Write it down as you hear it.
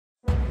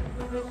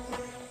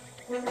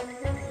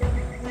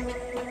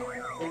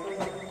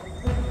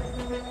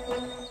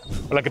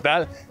Hola, ¿qué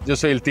tal? Yo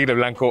soy el Tigre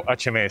Blanco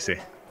HMS.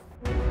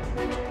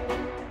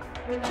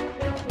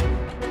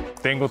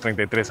 Tengo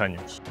 33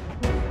 años.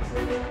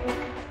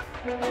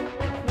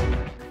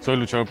 Soy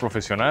luchador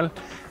profesional.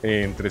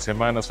 Entre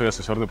semanas soy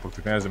asesor de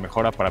oportunidades de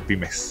mejora para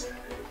pymes.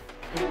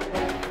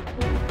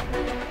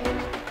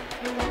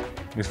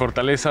 Mis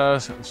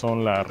fortalezas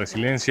son la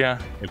resiliencia,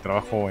 el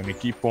trabajo en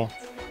equipo,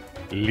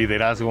 el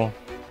liderazgo.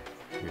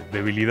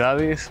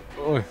 Debilidades,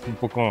 un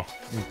poco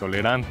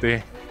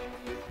intolerante,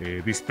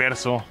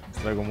 disperso,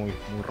 traigo muy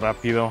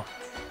rápido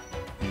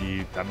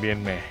y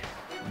también me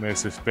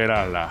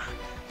desespera la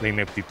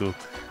ineptitud.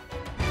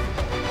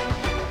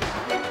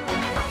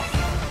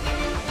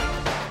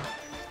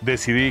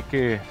 Decidí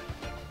que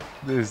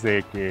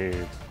desde que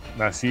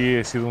nací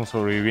he sido un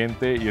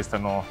sobreviviente y esta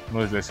no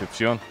es la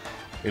excepción.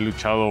 He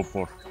luchado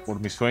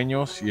por mis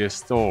sueños y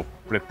esto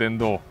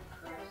pretendo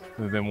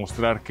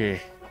demostrar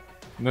que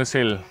no es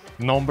el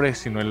nombre,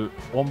 sino el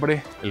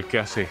hombre el que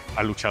hace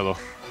al luchador.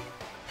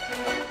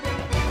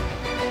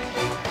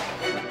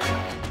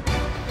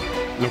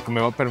 Lo que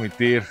me va a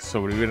permitir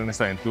sobrevivir en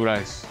esta aventura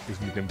es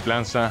mi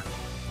templanza,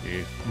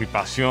 mi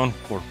pasión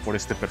por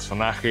este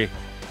personaje,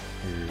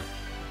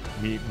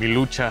 mi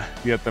lucha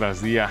día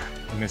tras día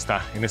en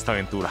esta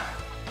aventura.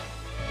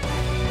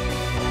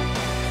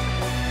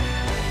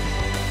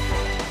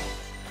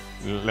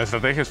 La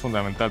estrategia es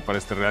fundamental para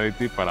este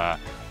reality, para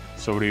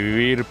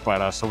sobrevivir,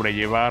 para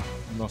sobrellevar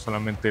no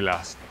solamente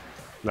las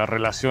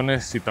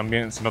relaciones,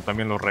 sino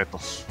también los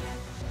retos.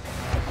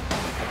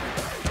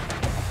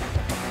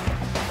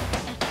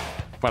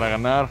 Para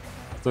ganar,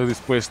 estoy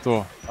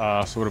dispuesto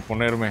a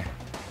sobreponerme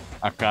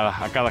a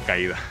cada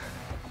caída.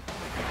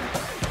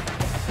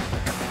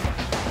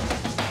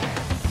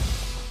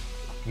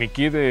 Mi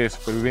kit de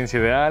supervivencia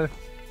ideal: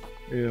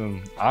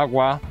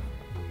 agua,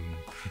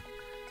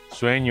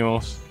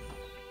 sueños,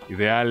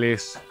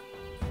 ideales,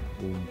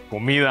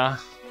 comida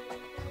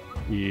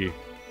y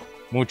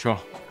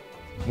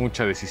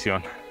mucha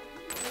decisión.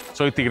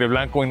 Soy Tigre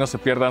Blanco y no se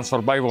pierdan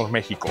Survivor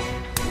México.